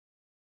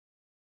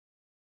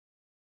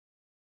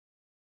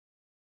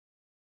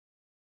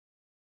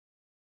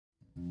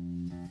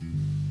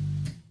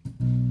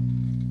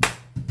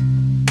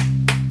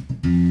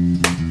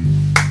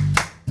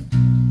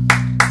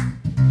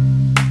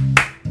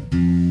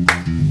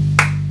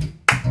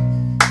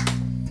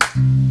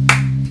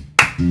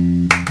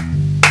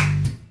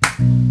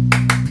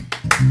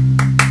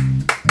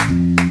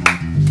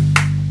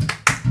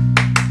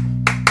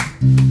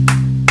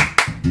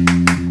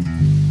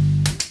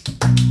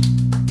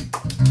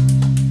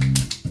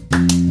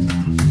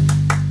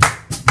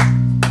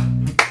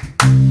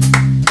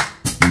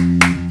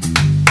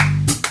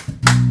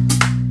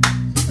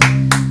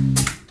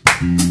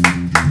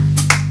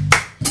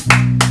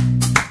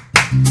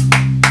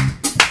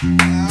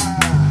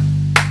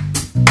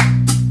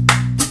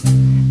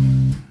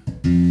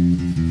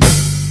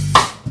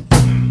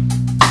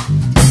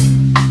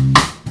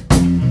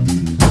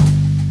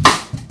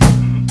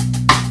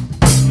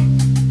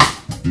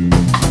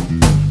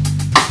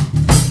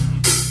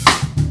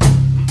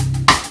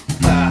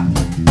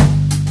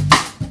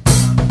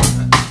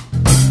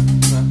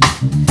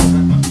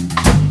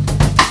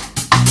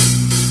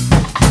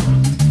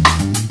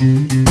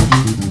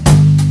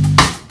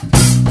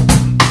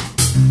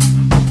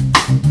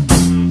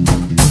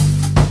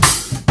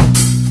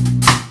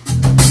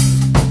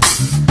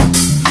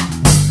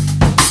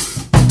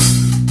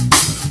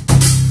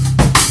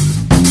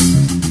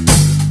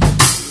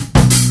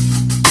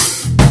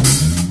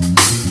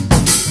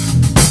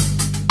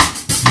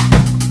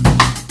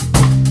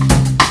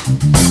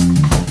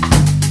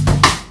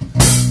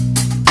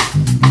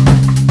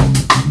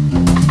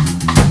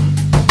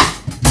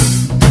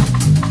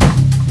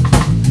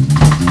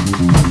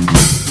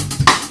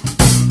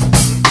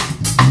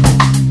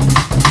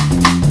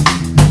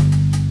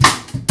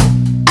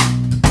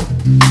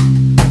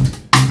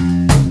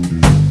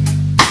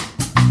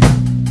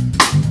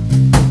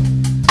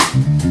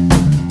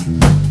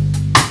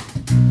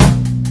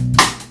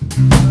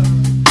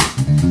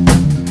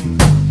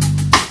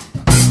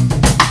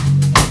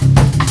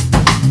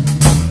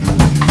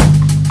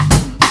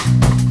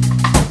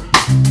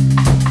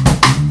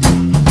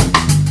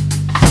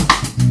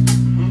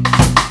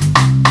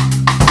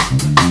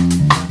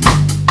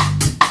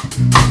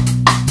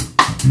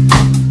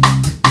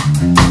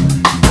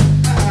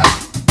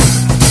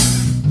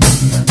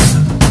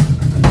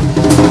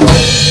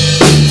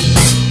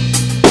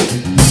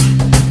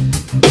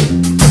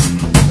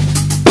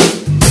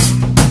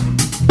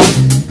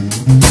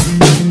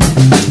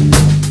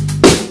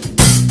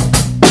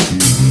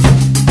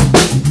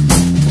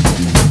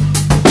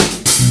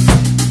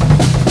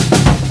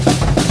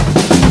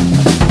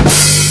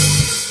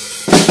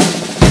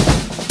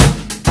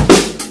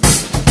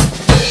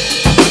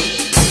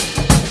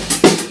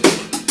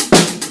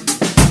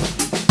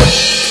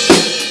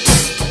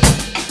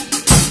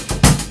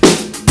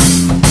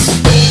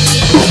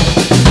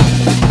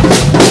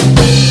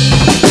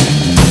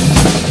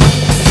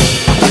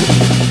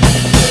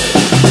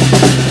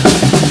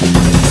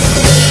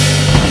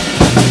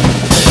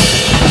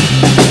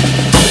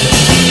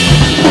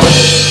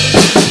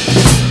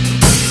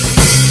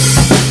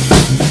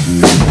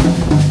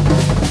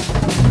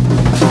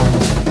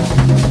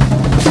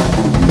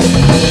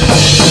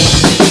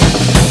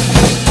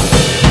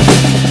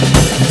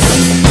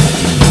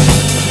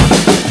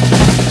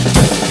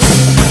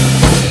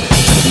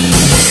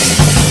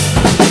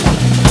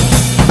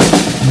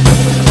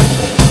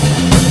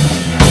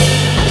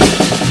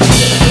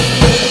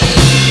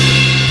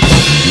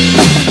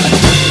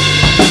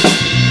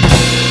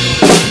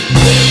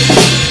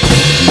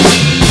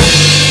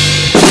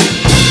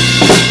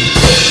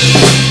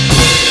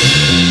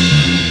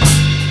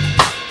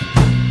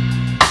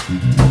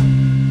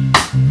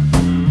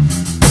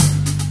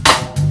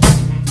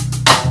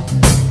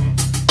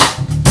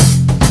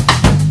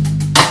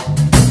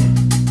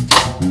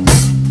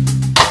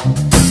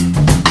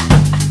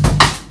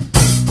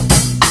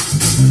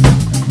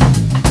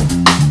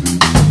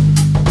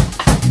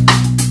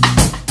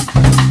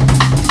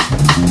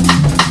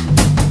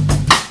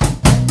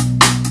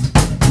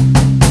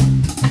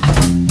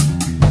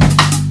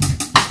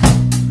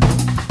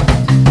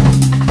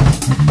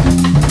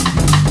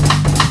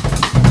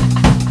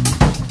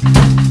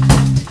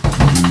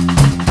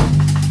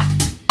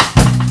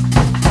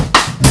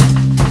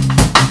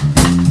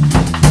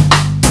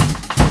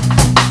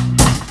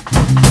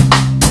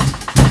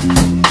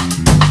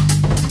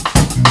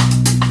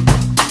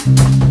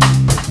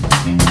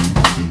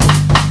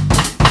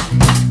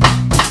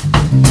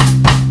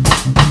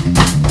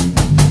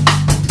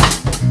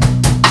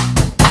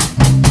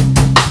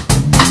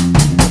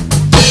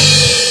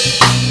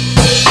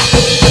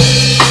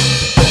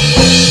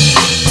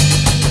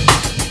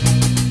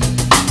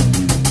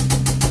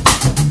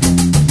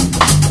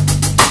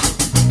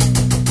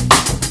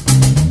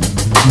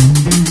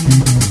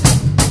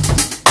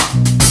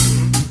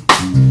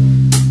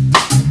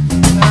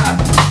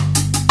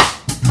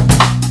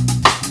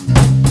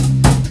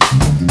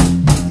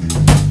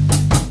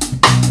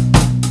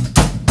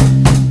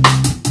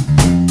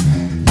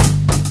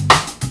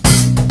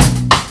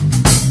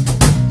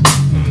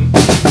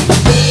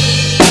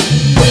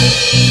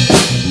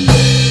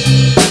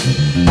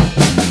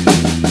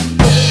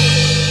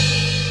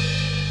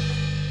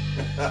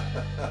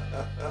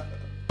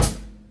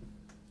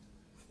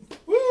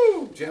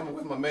Jamming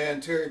with my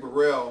man Terry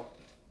Burrell,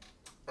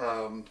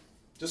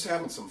 just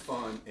having some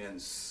fun in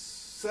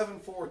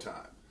 7/4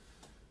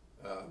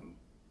 time.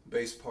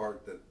 Bass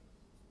part that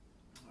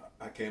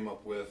I came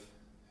up with,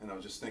 and I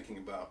was just thinking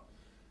about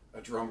a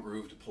drum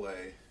groove to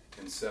play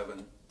in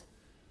 7.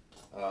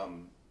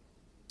 And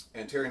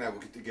Terry and I will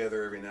get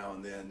together every now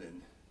and then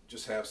and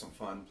just have some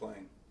fun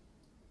playing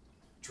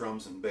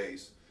drums and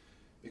bass,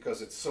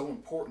 because it's so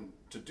important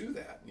to do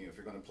that. You know, if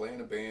you're going to play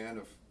in a band,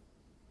 if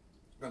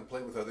you're going to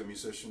play with other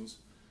musicians,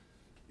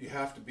 you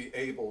have to be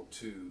able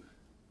to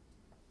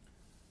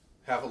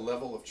have a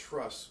level of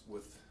trust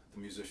with the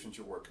musicians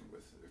you're working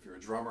with. If you're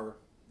a drummer,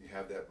 you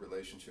have that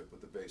relationship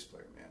with the bass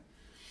player, man.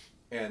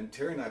 And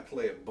Terry and I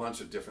play a bunch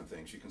of different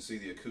things. You can see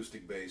the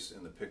acoustic bass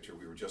in the picture.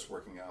 We were just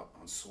working out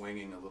on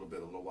swinging a little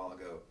while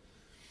ago.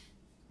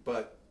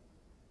 But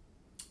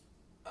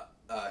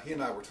he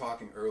and I were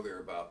talking earlier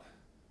about,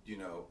 you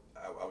know,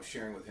 I was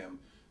sharing with him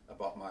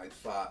about my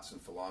thoughts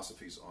and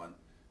philosophies on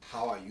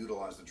how I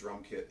utilize the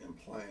drum kit in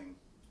playing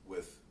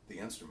with the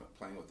instrument,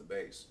 playing with the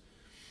bass.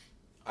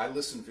 I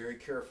listen very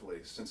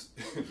carefully, since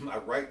I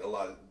write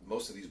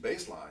most of these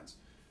bass lines,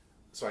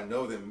 so I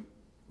know them,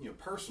 you know,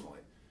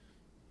 personally.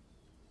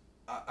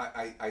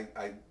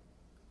 I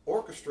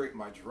orchestrate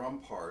my drum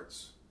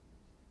parts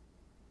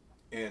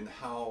in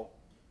how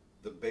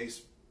the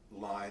bass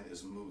line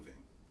is moving.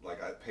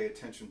 Like, I pay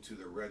attention to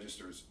the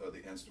registers of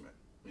the instrument.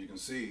 You can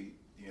see,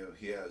 you know,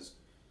 he has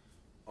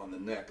on the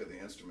neck of the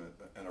instrument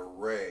an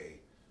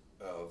array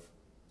of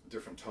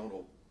different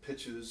tonal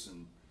pitches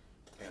and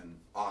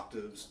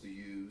octaves to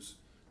use.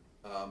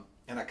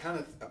 And I kind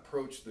of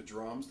approach the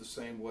drums the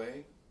same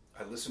way.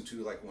 I listen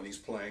to, like, when he's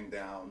playing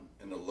down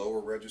in the lower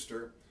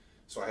register,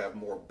 so I have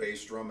more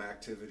bass drum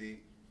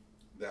activity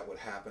that would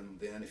happen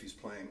then. If he's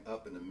playing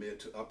up in the mid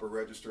to upper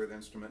register of the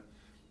instrument,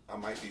 I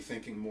might be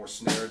thinking more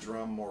snare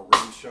drum, more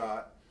rim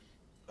shot,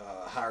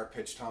 higher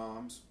pitched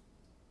toms.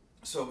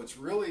 So it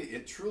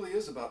truly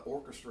is about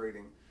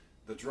orchestrating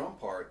the drum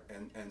part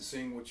and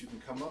seeing what you can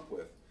come up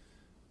with.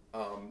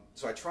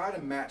 So I try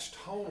to match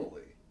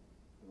tonally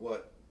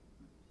what,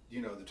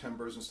 you know, the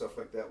timbres and stuff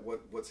like that,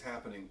 what's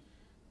happening,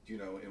 you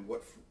know, in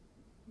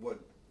what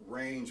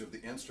range of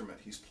the instrument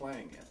he's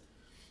playing in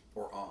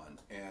or on.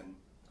 And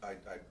I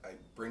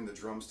bring the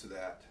drums to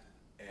that,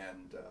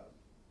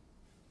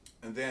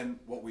 and then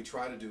what we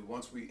try to do,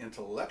 once we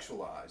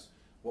intellectualize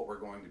what we're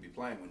going to be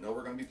playing, we know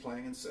we're going to be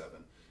playing in 7,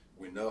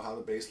 we know how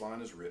the bass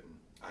line is written,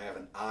 I have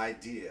an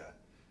idea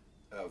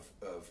of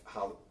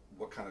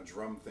what kind of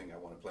drum thing I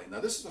want to play. Now,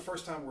 this is the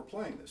first time we're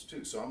playing this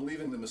too, so I'm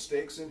leaving the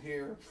mistakes in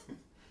here,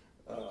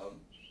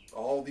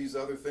 all these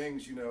other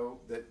things, you know,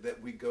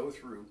 that we go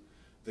through,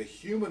 the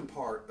human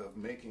part of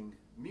making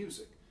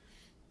music.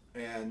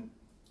 And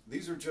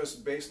these are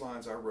just bass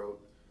lines I wrote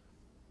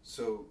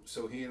so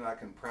he and I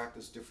can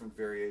practice different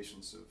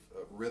variations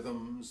of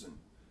rhythms and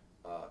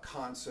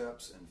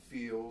concepts and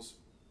feels.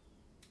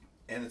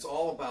 And it's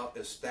all about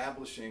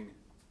establishing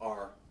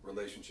our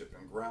relationship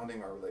and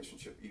grounding our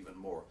relationship even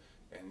more.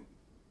 And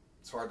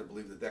it's hard to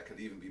believe that that could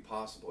even be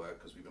possible,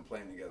 because we've been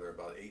playing together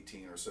about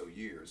 18 or so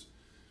years.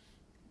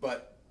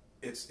 But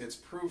it's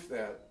proof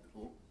that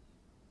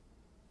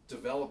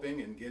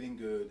developing and getting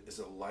good is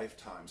a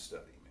lifetime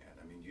study, man.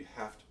 I mean, you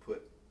have to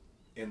put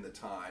in the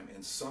time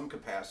in some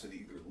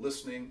capacity, either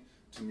listening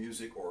to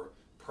music or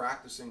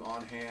practicing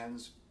on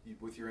hands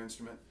with your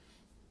instrument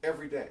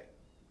every day.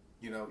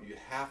 You know, you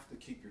have to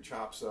keep your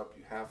chops up.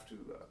 You have to,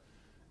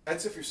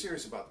 that's if you're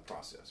serious about the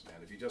process, man.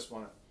 If you just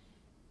want to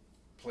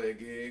play a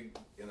gig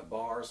in a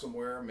bar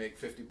somewhere, make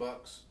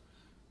 $50,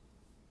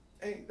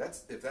 hey,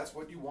 if that's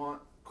what you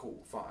want,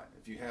 cool, fine.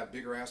 If you have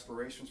bigger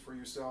aspirations for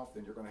yourself,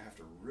 then you're going to have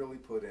to really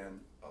put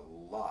in a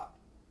lot,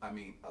 I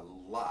mean a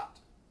lot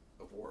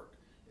of work.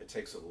 It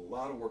takes a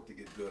lot of work to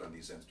get good on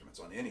these instruments,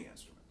 on any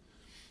instrument.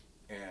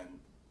 And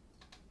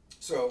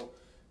so,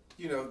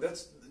 you know,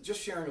 that's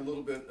just sharing a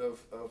little bit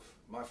of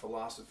my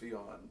philosophy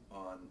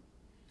on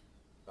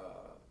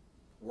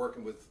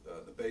working with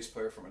the bass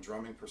player from a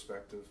drumming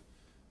perspective,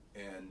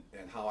 and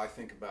how I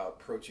think about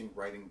approaching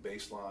writing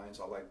bass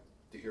lines. I like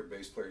to hear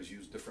bass players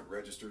use different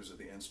registers of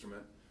the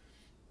instrument.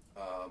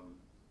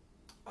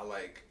 I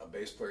like a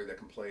bass player that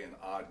can play in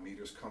odd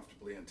meters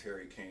comfortably, and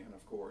Terry can,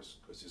 of course,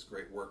 because his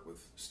great work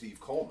with Steve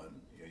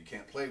Coleman. You know, you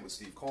can't play with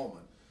Steve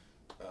Coleman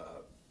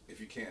if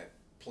you can't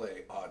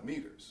play odd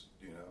meters,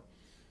 you know.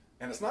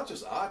 And it's not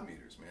just odd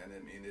meters, man. I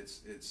mean,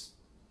 it's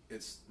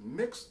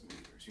mixed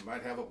meters. You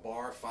might have a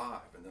bar of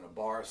 5, and then a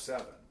bar of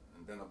 7,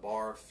 and then a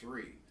bar of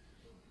 3,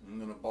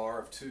 and then a bar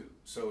of 2.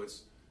 So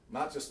it's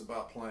not just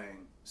about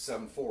playing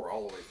 7/4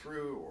 all the way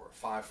through, or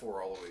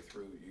 5/4 all the way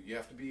through. You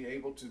have to be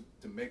able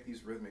to make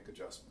these rhythmic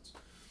adjustments.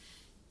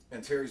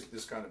 And Terry's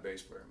this kind of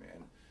bass player,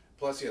 man.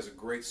 Plus, he has a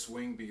great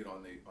swing beat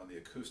on the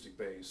acoustic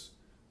bass.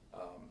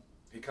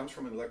 He comes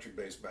from an electric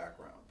bass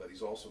background, but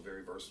he's also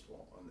very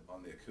versatile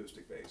on the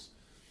acoustic bass.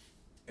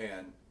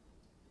 And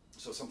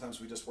so sometimes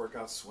we just work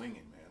out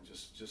swinging, man.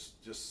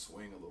 Just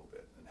swing a little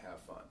bit and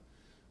have fun.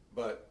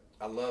 But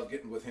I love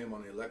getting with him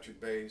on the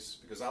electric bass,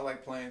 because I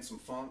like playing some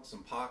funk,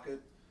 some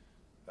pocket,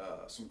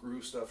 some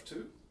groove stuff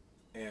too.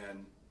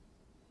 And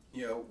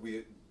you know,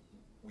 we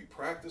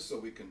practice so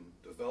we can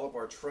develop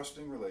our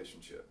trusting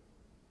relationship,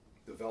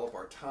 develop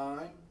our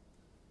time,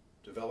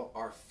 develop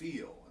our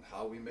feel and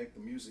how we make the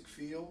music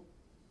feel,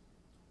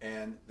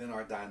 and then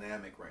our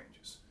dynamic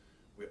ranges.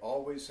 We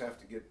always have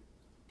to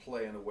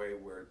play in a way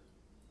where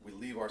we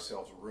leave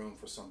ourselves room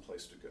for some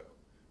place to go.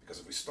 Because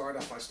if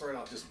I start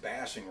out just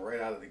bashing right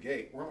out of the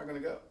gate, where am I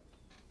going to go?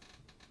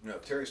 You know,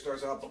 if Terry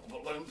starts out,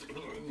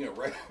 you know,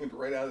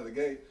 right out of the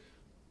gate,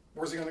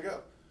 where's he going to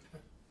go?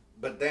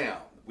 But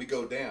down, we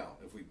go down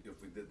if we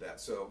did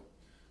that. So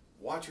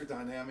watch your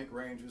dynamic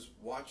ranges,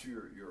 watch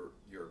your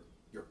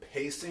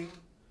pacing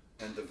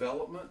and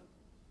development.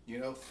 You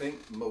know,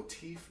 think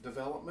motif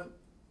development,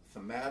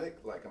 thematic,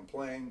 like I'm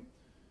playing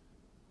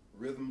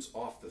rhythms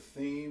off the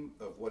theme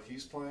of what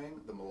he's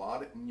playing, the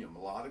melodic, you know,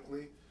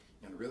 melodically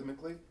and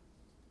rhythmically.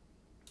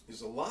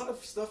 There's a lot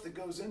of stuff that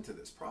goes into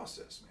this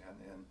process, man,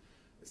 and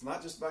it's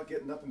not just about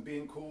getting up and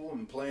being cool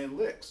and playing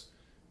licks.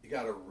 You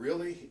got to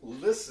really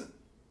listen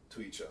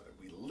to each other.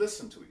 We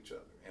listen to each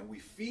other and we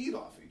feed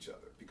off each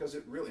other, because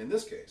it really, in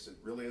this case, it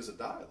really is a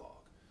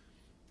dialogue.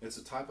 It's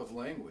a type of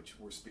language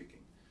we're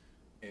speaking,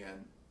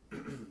 and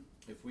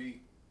if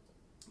we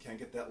can't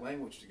get that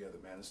language together,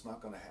 man, it's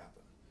not going to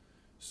happen.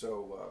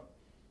 So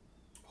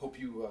hope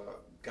you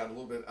got a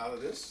little bit out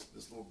of this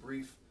little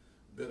brief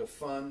bit of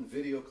fun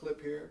video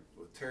clip here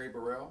with Terry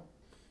Burrell,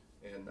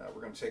 and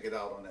we're going to take it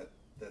out on that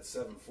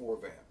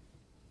 7/4 van.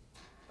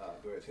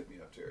 Go ahead, hit me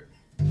up, Terry.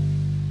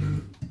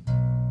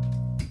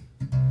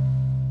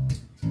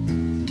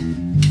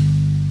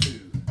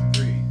 2,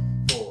 3,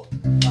 4,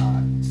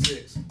 5,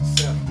 6,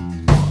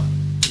 7.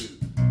 1, 2,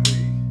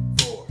 3,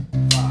 4,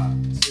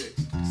 5, 6,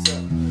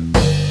 7.